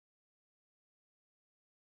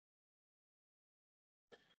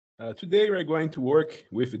Today we're going to work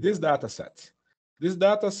with this data set. This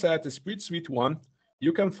data set is Spreadsheet 1.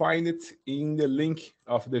 You can find it in the link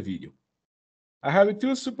of the video. I have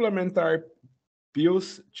two supplementary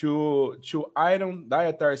pills, two iron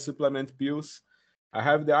dietary supplement pills. I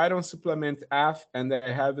have the iron supplement F and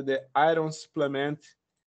I have the iron supplement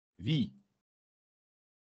V.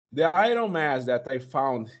 The iron mass that I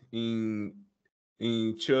found in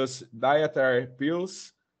just dietary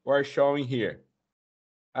pills were showing here.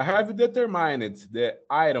 I have determined the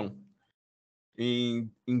iron in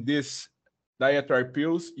this dietary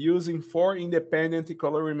pills using 4 independent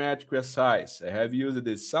colorimetric assays. I have used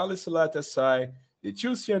the salicylate assay, the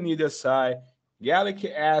 2-cyanide assay, gallic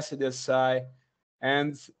acid assay,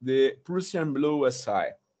 and the Prussian blue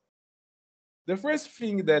assay. The first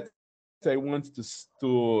thing that I want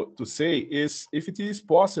to say is, if it is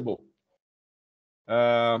possible,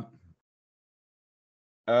 I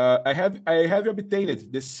have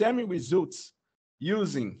obtained the same results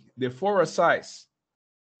using the 4 assays.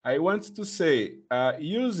 I want to say,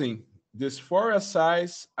 using these 4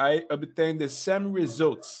 assays, I obtained the same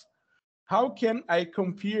results. How can I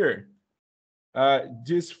compare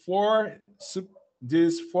these four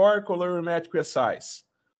colorimetric assays?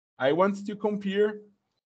 I want to compare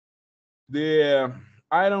the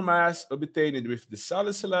iron mass obtained with the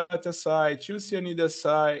salicylate assay, 2-cyanide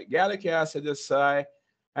assay, gallic acid assay,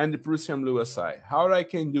 and the Prussian blue assay. How I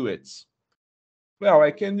can do it? Well,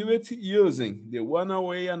 I can do it using the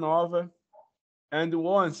one-way ANOVA, and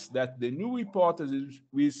once that the new hypothesis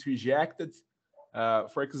is rejected,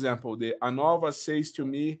 for example, the ANOVA says to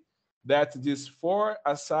me that these 4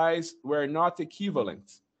 assays were not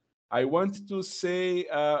equivalent. I want to say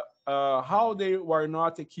how they were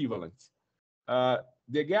not equivalent.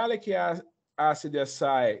 The gallic acid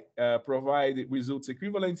assay provide results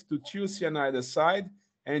equivalent to 2-cyanide assay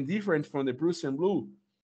and different from the Prussian blue.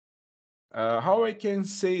 How I can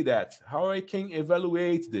say that? How I can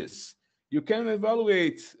evaluate this? You can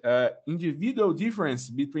evaluate individual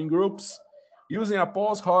difference between groups using a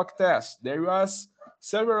post-hoc test. There was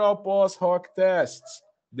several post-hoc tests,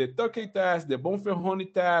 the Tukey test, the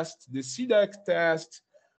Bonferroni test, the CDEC test,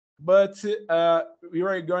 but we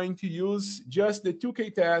are going to use just the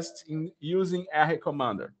Tukey test in using a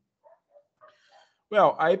commander.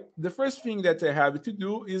 Well, the first thing that I have to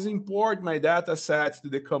do is import my data set to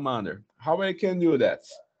the commander. How I can do that?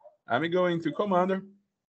 I'm going to commander.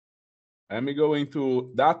 I'm going to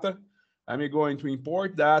data. I'm going to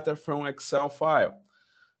import data from Excel file.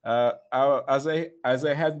 As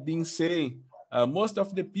I have been saying, most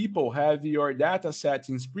of the people have your data set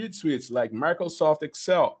in spreadsheets like Microsoft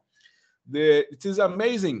Excel. It is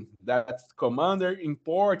amazing that commander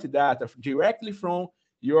import data directly from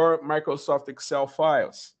your Microsoft Excel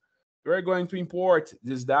files. We're going to import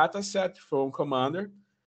this data set from commander.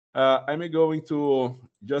 I'm going to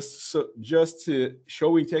just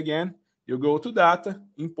show it again. You go to data,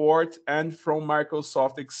 import, and from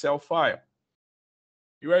Microsoft Excel file.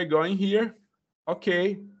 You are going here.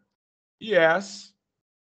 Okay. Yes.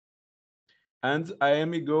 And I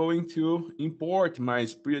am going to import my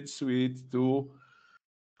spreadsheet to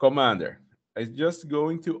commander. I'm just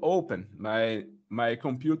going to open. My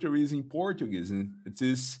computer is in Portuguese, and it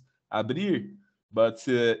is abrir, but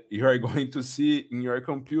you are going to see in your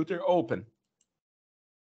computer open.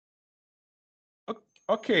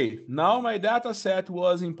 Okay, now my data set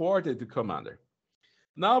was imported to commander.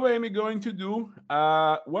 Now I am going to do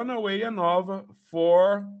one-way ANOVA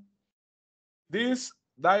for this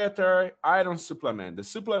dietary iron supplement, the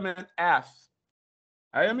supplement F.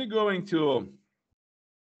 I am going to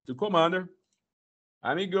commander.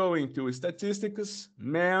 I'm going to statistics,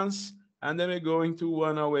 MENS, and I'm going to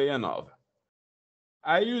one-way ANOVA.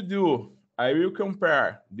 I will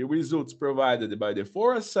compare the results provided by the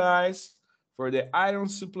 4 assays for the iron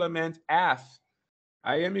supplement F.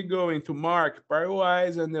 I am going to mark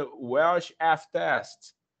pairwise and the Welsh F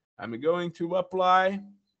test. I'm going to apply,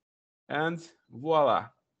 and voila.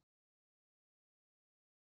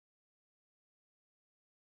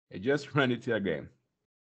 I just run it again.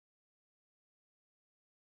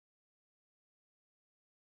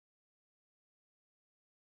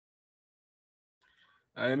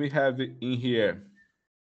 Let me have it in here.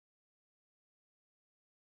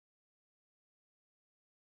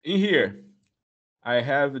 In here, I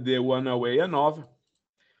have the one-way ANOVA.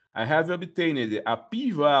 I have obtained a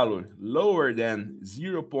p-value lower than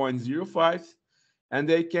 0.05,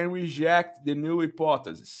 and I can reject the null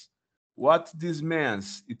hypothesis. What this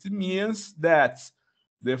means? It means that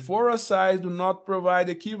the 4 assays do not provide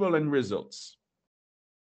equivalent results.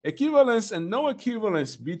 Equivalence and no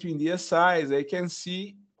equivalence between the assays I can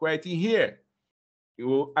see quite in here.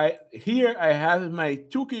 here I have my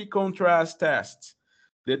Tukey contrast tests.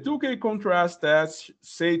 The Tukey contrast tests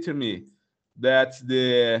say to me that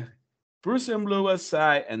the Prussian blue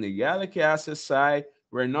assay and the gallic acid assay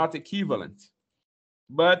were not equivalent.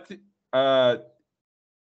 But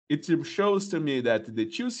it shows to me that the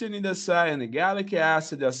two-cyanide assay and the gallic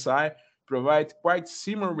acid assay provide quite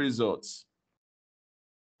similar results.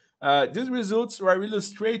 These results were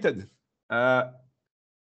illustrated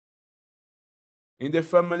in the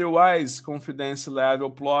family-wise confidence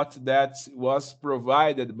level plot that was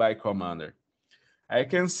provided by Commander. I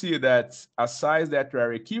can see that assays that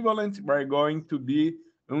were equivalent were going to be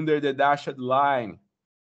under the dashed line,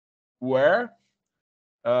 where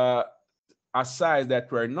assays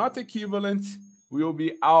that were not equivalent will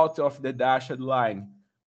be out of the dashed line.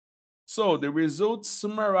 So the results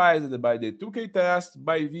summarized by the Tukey test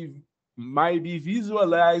might be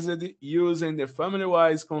visualized using the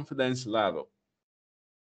family-wise confidence level.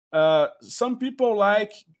 Some people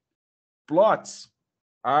like plots.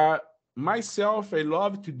 Myself, I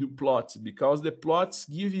love to do plots because the plots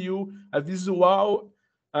give you a visual,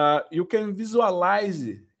 you can visualize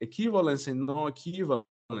equivalence and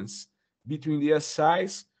non-equivalence between the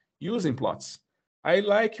assays using plots. I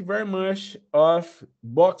like very much of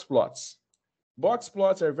box plots. Box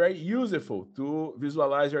plots are very useful to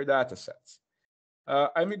visualize your data sets.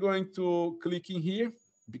 I'm going to click in here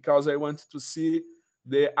because I want to see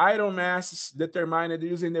the iron masses determined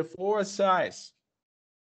using the 4 assays.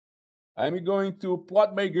 I'm going to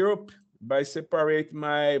plot by group by separate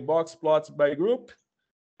my box plots by group,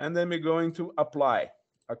 and then I'm going to apply.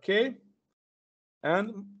 Okay?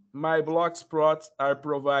 And my box plots are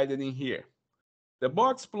provided in here. The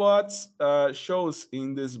box plots shows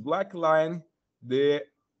in this black line the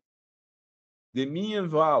mean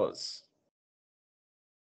values.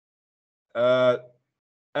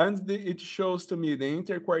 It shows to me the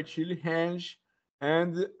interquartile range,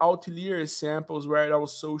 and the outlier samples were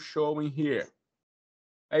also showing here.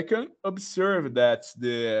 I can observe that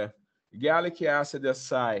the gallic acid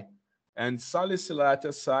assay and salicylate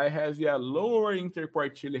assay have a lower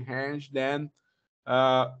interquartile range than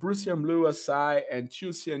Prussian blue assay and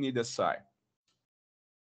 2-cyanide assay.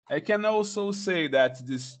 I can also say that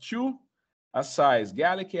these two assays,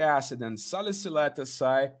 gallic acid and salicylate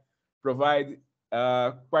assay, provide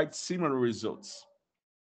quite similar results.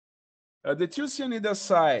 The 2-cyanide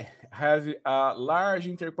assay have a large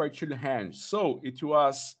interquartile range, so it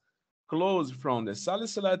was close from the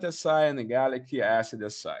salicylate assay and the gallic acid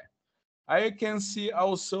assay. I can see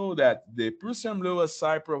also that the Prussian blue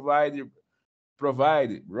assay provide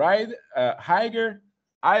higher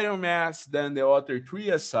iron mass than the other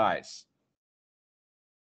 3 assays.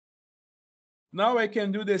 Now I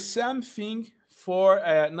can do the same thing for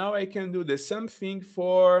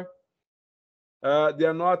the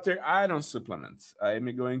another iron supplement.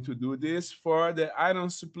 I'm going to do this for the iron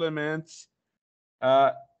supplement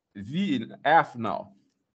F now.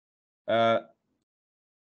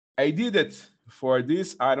 I did it for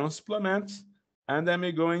this iron supplement, and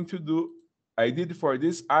I'm going to do. I did for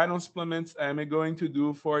this iron supplement. I'm going to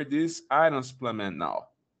do for this iron supplement now.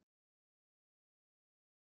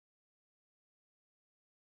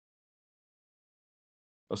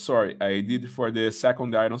 Oh, sorry, I did for the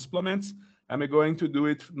second iron supplement. I'm going to do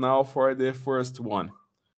it now for the first one.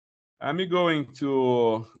 I'm going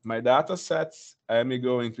to my data sets. I'm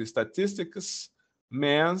going to statistics,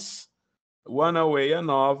 MENS, one-away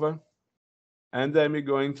ANOVA, and I'm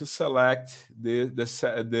going to select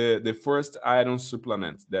the first iron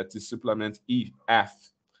supplement, that is supplement EF.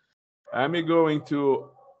 I'm going to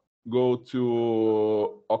go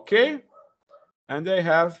to OK, and I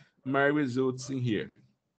have my results in here.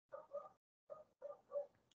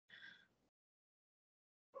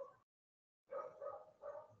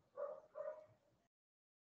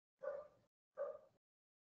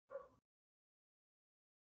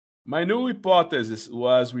 My null hypothesis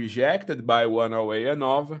was rejected by one-away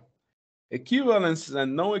ANOVA. Equivalences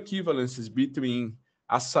and non-equivalences between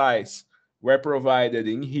assays were provided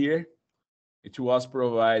in here. It was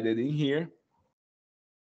provided in here.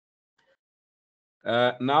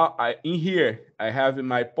 In here, I have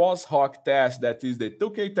my post-hoc test, that is the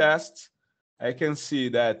Tukey test. I can see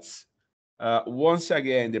that once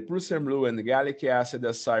again, the Prussian blue and the gallic acid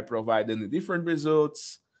assay provided different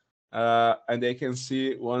results. And they can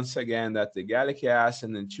see once again that the gallic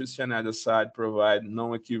acid and 2-cyanide assay provide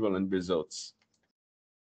non-equivalent results.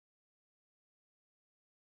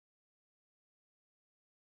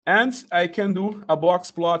 And I can do a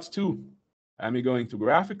box plot too. I'm going to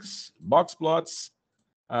graphics, box plots.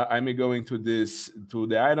 I'm going to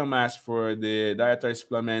the iron mass for the dietary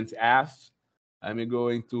supplement F. I'm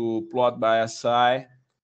going to plot by assay,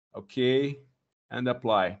 okay, and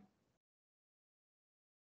apply.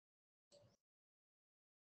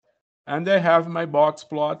 And I have my box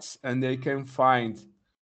plots, and they can find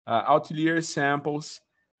outlier samples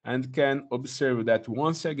and can observe that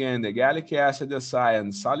once again the gallic acid assay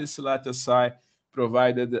and salicylate assay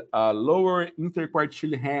provided a lower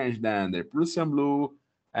interquartile range than the Prussian blue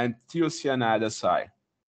and thiocyanide assay.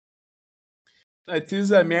 It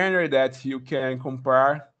is a manner that you can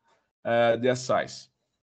compare the assays.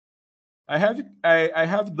 I have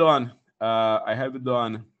done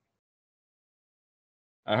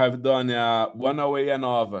one away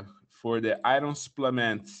ANOVA for the iron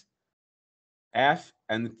supplement F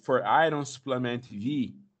and for iron supplement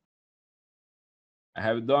V. I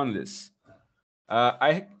have done this.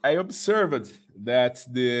 I observed that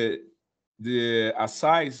the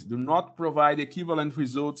assays do not provide equivalent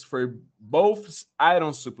results for both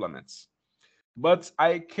iron supplements, but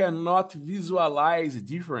I cannot visualize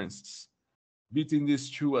differences between these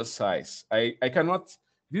two assays. I cannot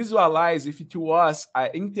visualize if it was an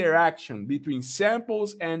interaction between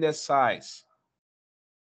samples and assays.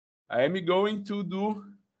 I am going to do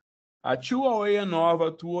a two-way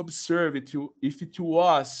ANOVA to observe it if it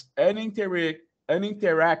was an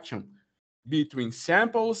interaction between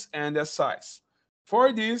samples and assays.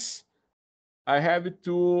 For this, I have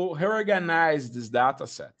to reorganize this data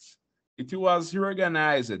set. It was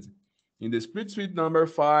reorganized in the split suite number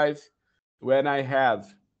 5 when I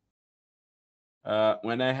have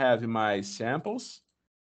my samples.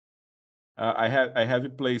 I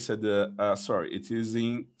have placed sorry, it is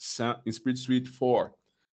in split suite 4.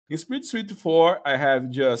 In split suite 4, I have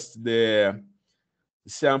just the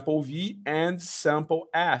sample V and sample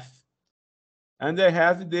F. And I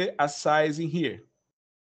have the assays in here.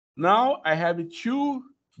 Now I have two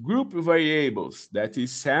group variables, that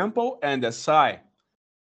is sample and assay.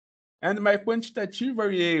 And my quantitative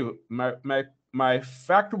variable, my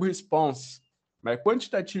factor response, my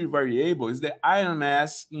quantitative variable is the iron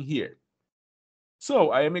mass in here. So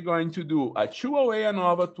I am going to do a two-way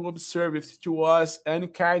ANOVA to observe if it was any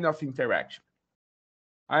kind of interaction.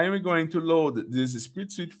 I am going to load this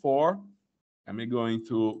split suite 4. I'm going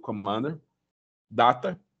to command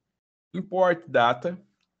data, import data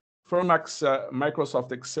from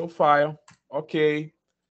Microsoft Excel file. Okay,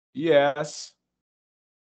 yes.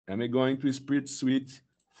 I'm going to split suite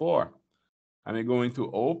 4. I'm going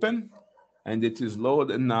to open, and it is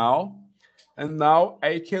loaded now. And now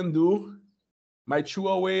I can do my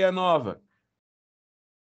two-way ANOVA.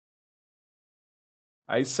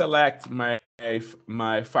 I select my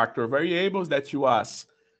factor variables that was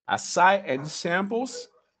assay and samples,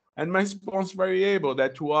 and my response variable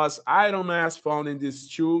that was iron mass found in these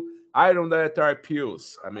two iron dietary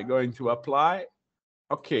pills. I'm going to apply.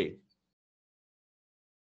 Okay.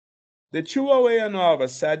 The two-way ANOVA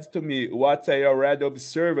said to me what I already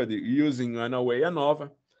observed using one-way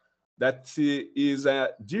ANOVA, that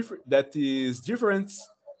is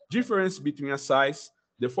difference between assays.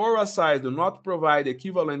 The 4 assays do not provide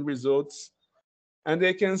equivalent results, and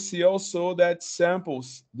they can see also that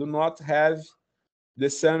samples do not have the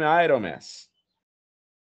same iron mass.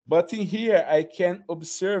 But in here, I can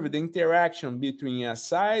observe the interaction between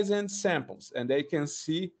assays and samples, and I can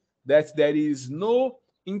see that there is no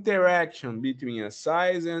interaction between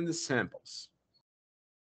assays and the samples.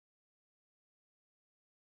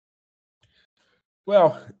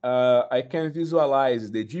 Well, I can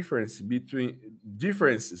visualize the differences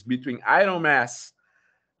between iron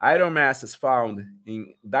masses found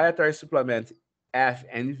in dietary supplement F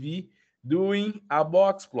and V doing a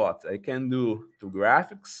box plot. I can do 2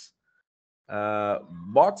 graphics,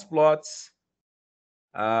 box plots.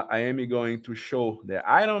 I am going to show the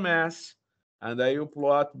iron mass, and I will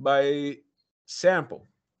plot by sample.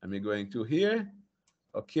 I'm going to here,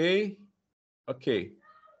 okay, okay.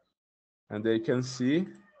 And they can see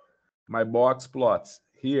my box plots.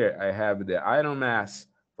 Here I have the iron mass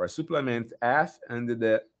for supplement F and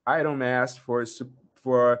the iron mass for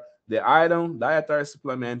the iron dietary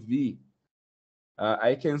supplement V.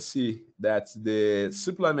 I can see that the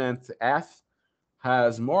supplement F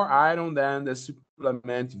has more iron than the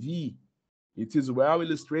supplement V. It is well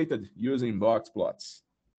illustrated using box plots.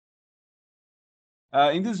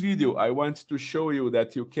 In this video, I want to show you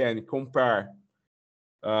that you can compare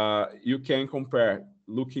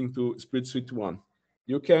looking to split suite 1.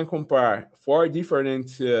 You can compare 4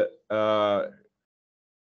 different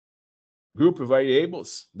group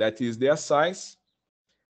variables, that is their size,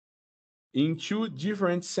 in 2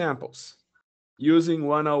 different samples using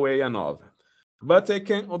one-way ANOVA. But I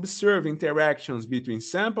can observe interactions between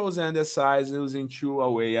samples and the size using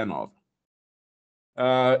two-way ANOVA.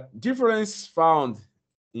 Difference found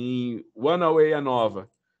in one-way ANOVA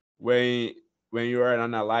when you are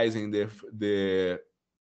analyzing the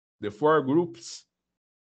four groups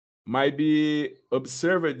might be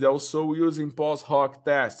observed also using post hoc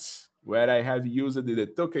tests, where I have used the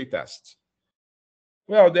Tukey test.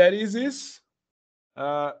 Well, that is it.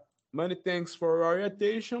 Many thanks for your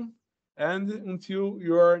attention, and until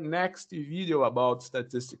your next video about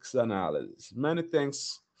statistics analysis. Many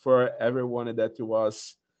thanks for everyone that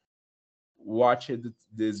was watching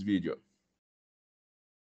this video.